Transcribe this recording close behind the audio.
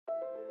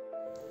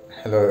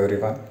Hello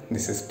everyone,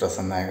 this is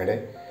Prasanna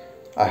Hegde.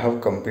 I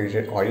have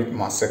completed Audit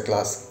Master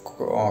Class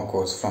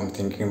course from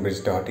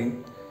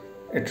thinkingbridge.in.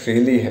 It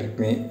really helped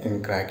me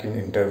in cracking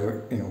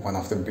interview in one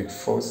of the big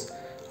fours.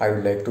 I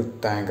would like to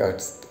thank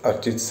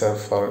Archit sir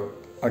for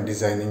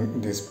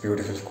designing this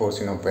beautiful course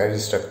in a very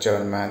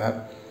structured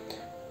manner,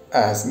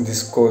 as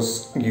this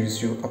course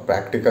gives you a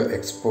practical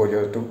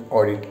exposure to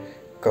audit,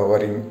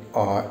 covering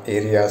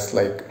areas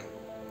like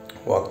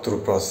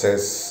walkthrough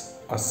process,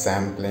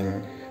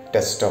 sampling,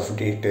 test of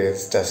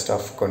details, test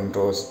of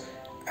controls,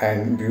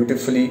 and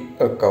beautifully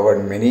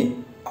covered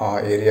many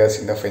areas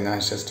in the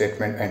financial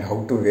statement and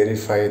how to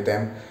verify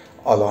them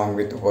along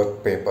with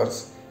work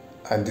papers.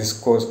 And this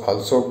course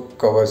also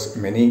covers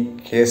many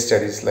case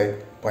studies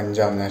like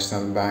Punjab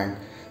National Bank,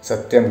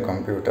 Satyam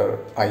Computer,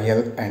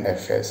 IL and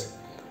FS.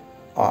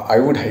 I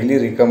would highly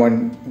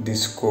recommend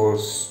this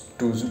course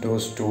to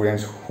those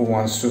students who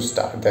wants to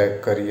start their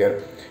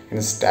career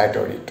in stat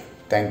audit.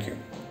 Thank you.